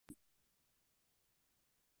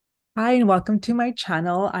Hi, and welcome to my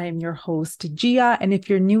channel. I am your host, Gia. And if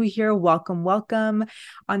you're new here, welcome, welcome.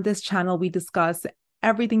 On this channel, we discuss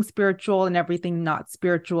everything spiritual and everything not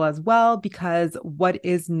spiritual as well, because what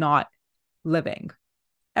is not living?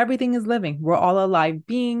 Everything is living. We're all alive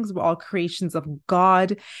beings, we're all creations of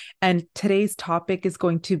God. And today's topic is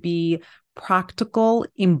going to be practical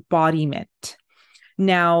embodiment.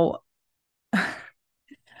 Now,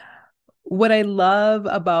 what I love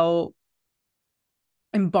about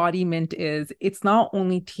embodiment is it's not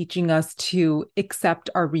only teaching us to accept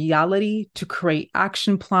our reality, to create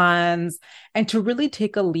action plans, and to really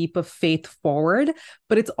take a leap of faith forward,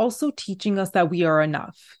 but it's also teaching us that we are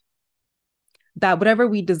enough, that whatever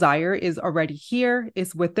we desire is already here,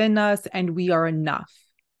 is within us, and we are enough.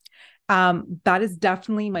 That is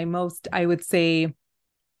definitely my most, I would say,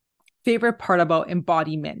 favorite part about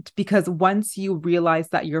embodiment, because once you realize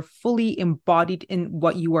that you're fully embodied in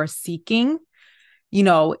what you are seeking,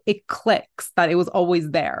 it clicks that it was always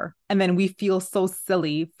there. And then we feel so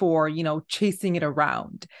silly for, chasing it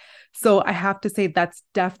around. So I have to say that's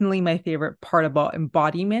definitely my favorite part about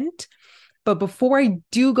embodiment. But before I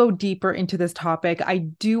do go deeper into this topic, I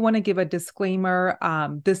do want to give a disclaimer.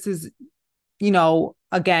 This is,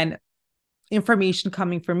 again, information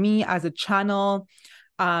coming from me as a channel.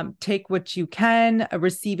 Take what you can,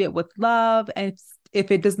 receive it with love. And if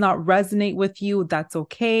it does not resonate with you, that's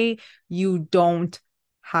okay. You don't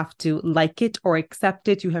have to like it or accept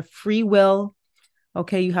it. You have free will.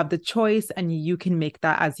 Okay. You have the choice and you can make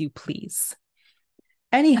that as you please.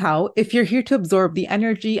 Anyhow, if you're here to absorb the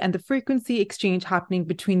energy and the frequency exchange happening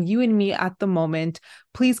between you and me at the moment,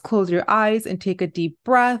 please close your eyes and take a deep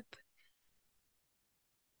breath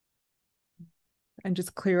and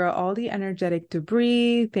just clear out all the energetic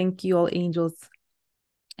debris. Thank you, all angels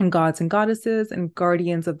and gods and goddesses and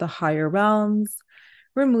guardians of the higher realms,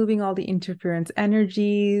 removing all the interference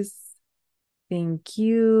energies. Thank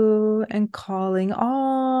you. And calling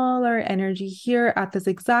all our energy here at this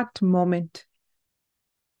exact moment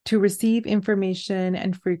to receive information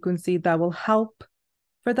and frequency that will help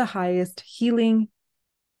for the highest healing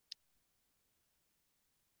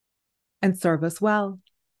and serve us well.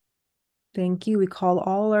 Thank you. We call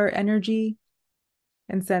all our energy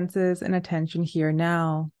and senses and attention here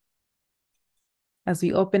now as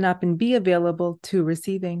we open up and be available to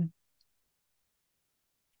receiving.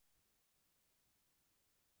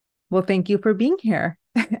 Well, thank you for being here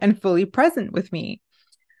and fully present with me.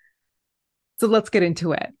 So let's get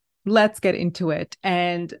into it. Let's get into it.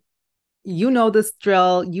 And you know this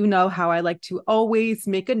drill. You know how I like to always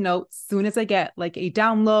make a note as soon as I get like a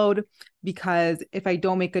download, because if I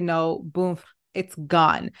don't make a note, boom, it's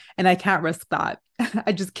gone. And I can't risk that.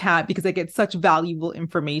 I just can't, because I get such valuable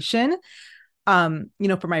information.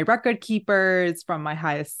 For my record keepers, from my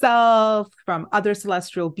highest self, from other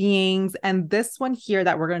celestial beings. And this one here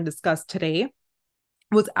that we're going to discuss today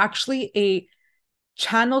was actually a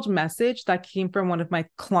channeled message that came from one of my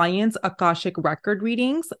clients' Akashic record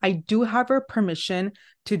readings. I do have her permission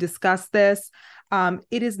to discuss this.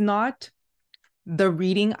 It is not the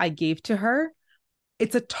reading I gave to her.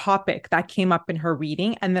 It's a topic that came up in her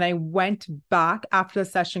reading. And then I went back after the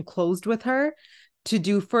session closed with her to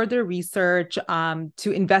do further research,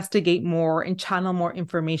 to investigate more and channel more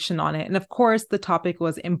information on it. And of course, the topic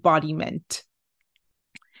was embodiment.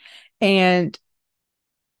 And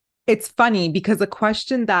it's funny because the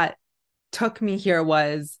question that took me here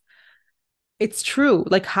was, it's true.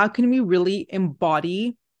 Like, how can we really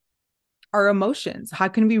embody our emotions? How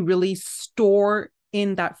can we really store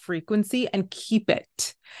in that frequency and keep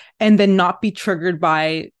it and then not be triggered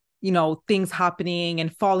by, things happening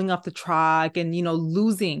and falling off the track and,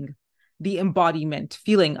 losing the embodiment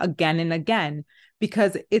feeling again and again?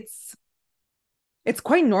 Because it's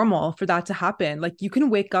quite normal for that to happen. Like, you can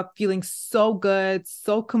wake up feeling so good,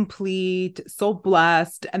 so complete, so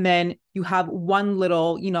blessed, and then you have one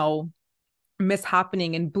little,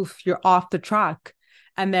 mishappening and boof, you're off the track.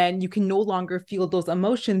 And then you can no longer feel those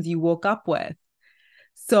emotions you woke up with.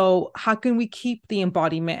 So how can we keep the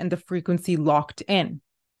embodiment and the frequency locked in?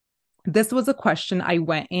 This was a question I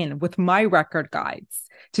went in with my record guides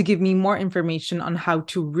to give me more information on how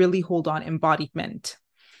to really hold on embodiment.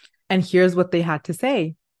 And here's what they had to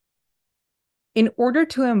say. In order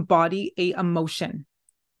to embody a emotion,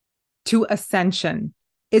 to ascension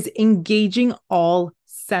is engaging all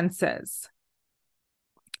senses.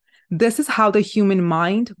 This is how the human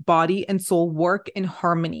mind, body, and soul work in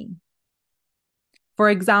harmony. For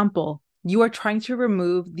example, you are trying to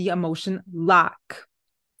remove the emotion lack.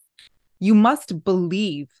 You must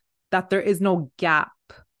believe that there is no gap,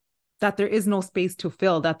 that there is no space to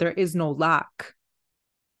fill, that there is no lack.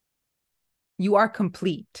 You are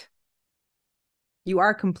complete. You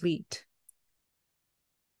are complete.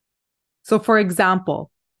 So for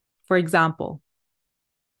example,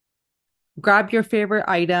 grab your favorite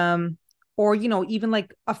item or, even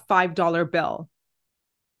like a $5 bill.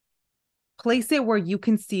 Place it where you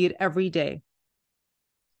can see it every day.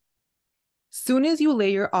 Soon as you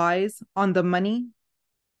lay your eyes on the money,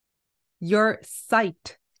 your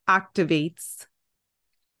sight activates,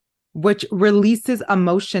 which releases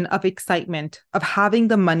emotion of excitement of having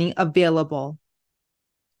the money available,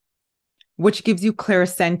 which gives you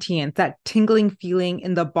clairsentience, that tingling feeling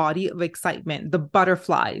in the body of excitement, the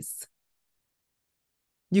butterflies.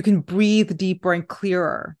 You can breathe deeper and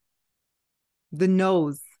clearer. The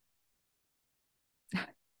nose.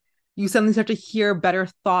 You suddenly start to hear better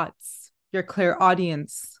thoughts, your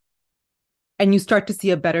clairaudience, and you start to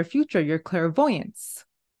see a better future, your clairvoyance.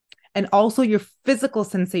 And also your physical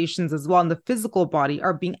sensations as well, and the physical body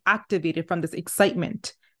are being activated from this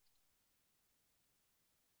excitement.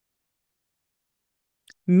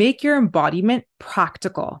 Make your embodiment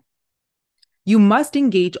practical. You must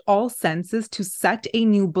engage all senses to set a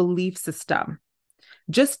new belief system.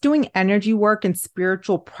 Just doing energy work and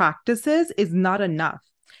spiritual practices is not enough.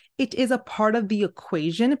 It is a part of the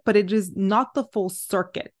equation, but it is not the full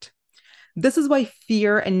circuit. This is why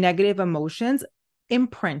fear and negative emotions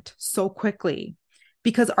imprint so quickly,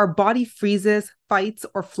 because our body freezes, fights,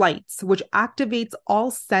 or flights, which activates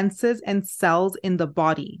all senses and cells in the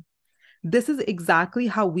body. This is exactly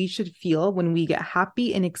how we should feel when we get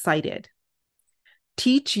happy and excited.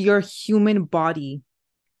 Teach your human body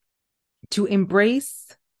to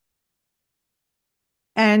embrace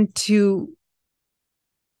and to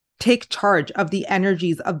take charge of the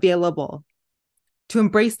energies available, to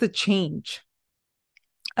embrace the change,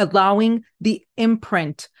 allowing the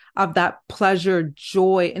imprint of that pleasure,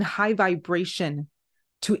 joy, and high vibration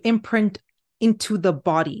to imprint into the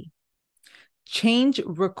body. Change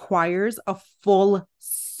requires a full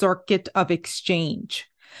circuit of exchange.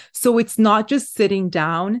 So it's not just sitting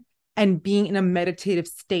down and being in a meditative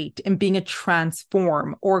state and being a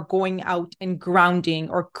transform or going out and grounding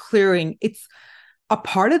or clearing. It's a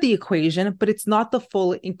part of the equation, but it's not the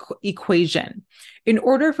full equation. In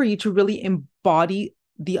order for you to really embody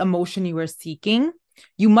the emotion you are seeking,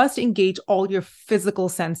 you must engage all your physical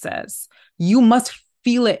senses. You must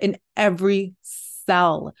feel it in every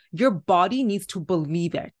cell. Your body needs to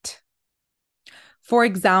believe it. For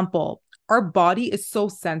example, our body is so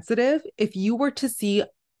sensitive. If you were to see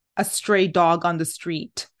a stray dog on the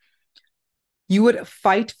street, you would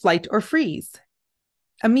fight, flight, or freeze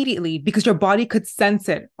immediately because your body could sense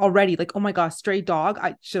it already. Like, oh my gosh, stray dog.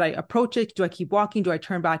 Should I approach it? Do I keep walking? Do I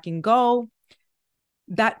turn back and go?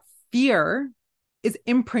 That fear is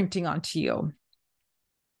imprinting onto you.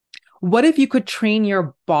 What if you could train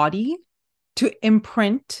your body to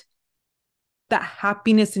imprint that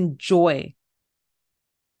happiness and joy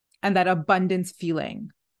and that abundance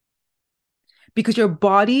feeling? Because your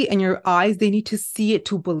body and your eyes, they need to see it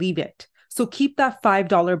to believe it. So keep that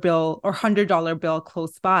 $5 bill or $100 bill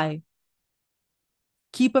close by.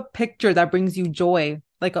 Keep a picture that brings you joy,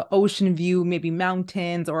 like an ocean view, maybe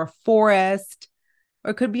mountains or a forest,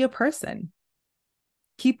 or it could be a person.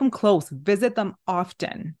 Keep them close, visit them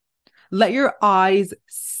often. Let your eyes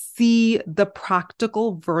see the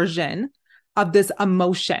practical version of this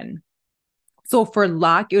emotion. So for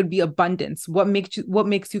lack, it would be abundance. What makes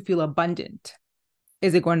you feel abundant?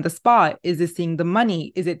 Is it going to the spa? Is it seeing the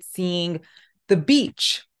money? Is it seeing the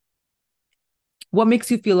beach? What makes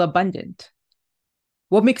you feel abundant?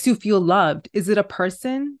 What makes you feel loved? Is it a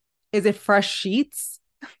person? Is it fresh sheets?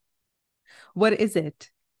 What is it?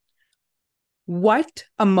 What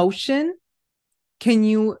emotion can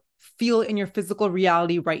you feel in your physical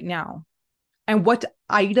reality right now? And what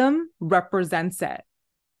item represents it?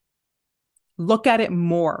 Look at it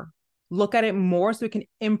more. Look at it more so it can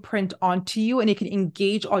imprint onto you and it can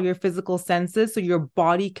engage all your physical senses so your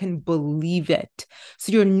body can believe it.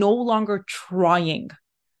 So you're no longer trying.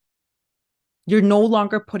 You're no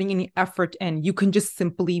longer putting any effort in. You can just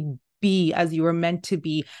simply be as you are meant to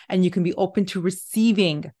be, and you can be open to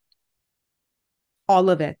receiving all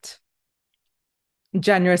of it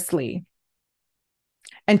generously.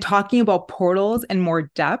 And talking about portals and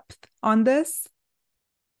more depth on this,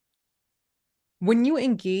 when you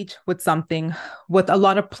engage with something with a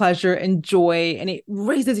lot of pleasure and joy and it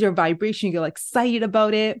raises your vibration, you get excited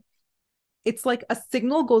about it. It's like a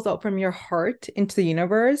signal goes out from your heart into the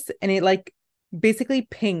universe and it basically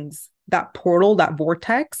pings that portal, that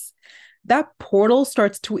vortex. That portal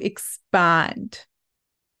starts to expand.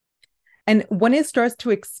 And when it starts to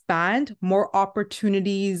expand, more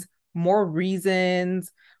opportunities, more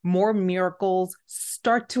reasons, more miracles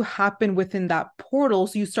start to happen within that portal.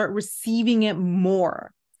 So you start receiving it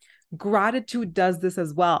more. Gratitude does this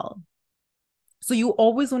as well. So you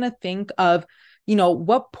always want to think of,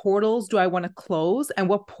 what portals do I want to close and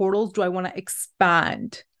what portals do I want to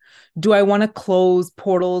expand? Do I want to close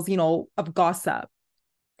portals, of gossip?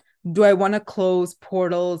 Do I want to close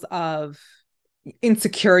portals of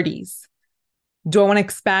insecurities? Do I want to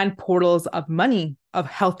expand portals of money, of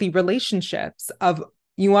healthy relationships, of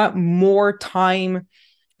you want more time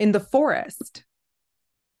in the forest?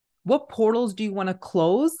 What portals do you want to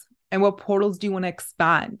close and what portals do you want to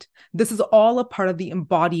expand? This is all a part of the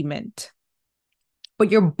embodiment. But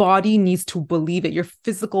your body needs to believe it, your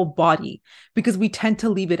physical body, because we tend to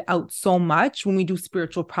leave it out so much when we do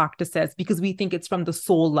spiritual practices because we think it's from the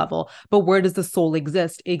soul level. But where does the soul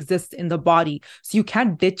exist? It exists in the body. So you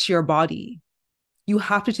can't ditch your body. You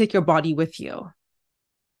have to take your body with you.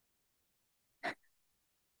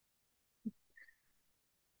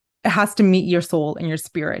 It has to meet your soul and your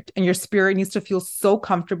spirit needs to feel so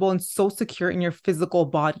comfortable and so secure in your physical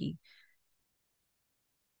body.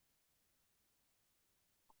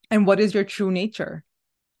 And what is your true nature?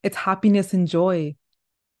 It's happiness and joy.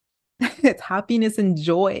 It's happiness and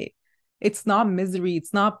joy. It's not misery.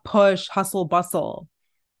 It's not push, hustle, bustle.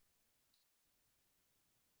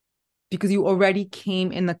 Because you already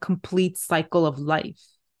came in the complete cycle of life.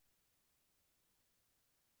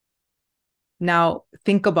 Now,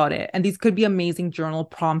 think about it. And these could be amazing journal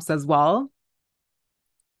prompts as well.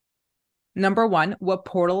 Number one, what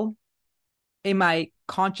portal am I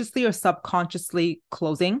consciously or subconsciously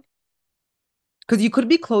closing? Because you could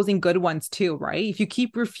be closing good ones too, right? If you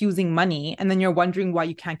keep refusing money and then you're wondering why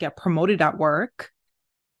you can't get promoted at work,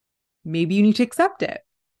 maybe you need to accept it.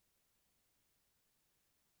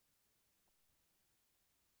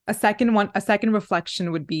 A second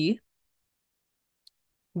reflection would be,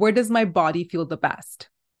 where does my body feel the best?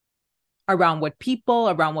 Around what people,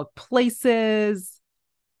 around what places,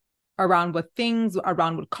 around what things,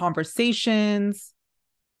 around what conversations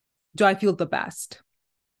do I feel the best?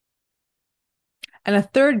 And a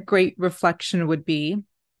third great reflection would be,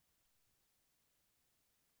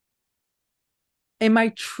 am I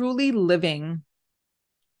truly living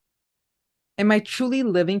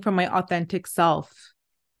from my authentic self?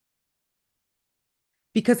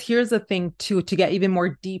 Because here's the thing too, to get even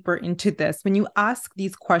more deeper into this, when you ask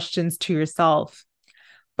these questions to yourself,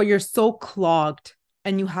 but you're so clogged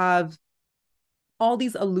and you have all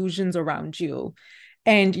these illusions around you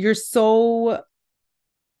and you're so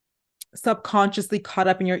subconsciously caught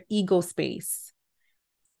up in your ego space,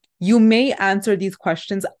 you may answer these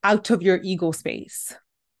questions out of your ego space.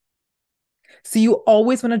 So you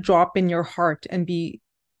always want to drop in your heart and be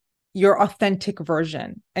your authentic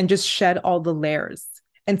version and just shed all the layers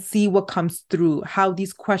and see what comes through, how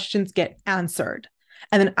these questions get answered.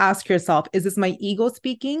 And then ask yourself, is this my ego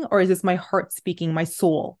speaking or is this my heart speaking, my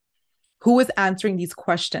soul? Who is answering these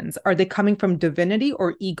questions? Are they coming from divinity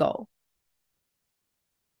or ego?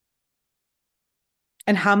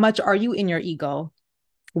 And how much are you in your ego?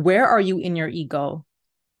 Where are you in your ego?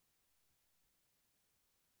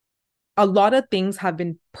 A lot of things have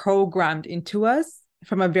been programmed into us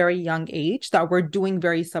from a very young age that we're doing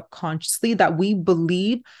very subconsciously that we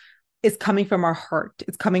believe is coming from our heart.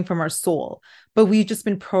 It's coming from our soul, but we've just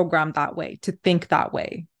been programmed that way to think that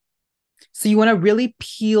way. So you want to really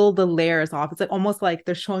peel the layers off. It's like almost like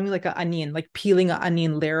they're showing you like an onion, like peeling an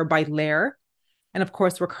onion layer by layer. And of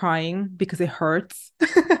course, we're crying because it hurts.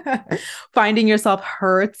 Finding yourself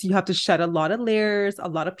hurts. You have to shed a lot of layers. A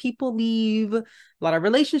lot of people leave. A lot of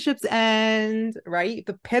relationships end, right?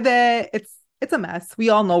 The pivot. It's a mess. We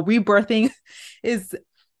all know rebirthing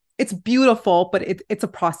it's beautiful, but it's a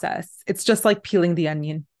process. It's just like peeling the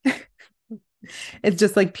onion. It's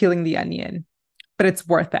just like peeling the onion, but it's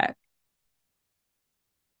worth it.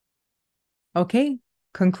 Okay.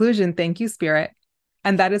 Conclusion. Thank you, Spirit.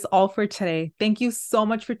 And that is all for today. Thank you so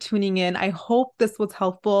much for tuning in. I hope this was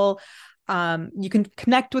helpful. You can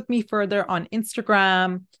connect with me further on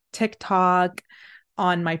Instagram, TikTok,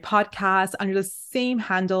 on my podcast under the same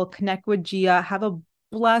handle, Connect with Gia. Have a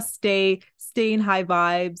blessed day. Stay in high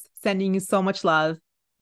vibes. Sending you so much love.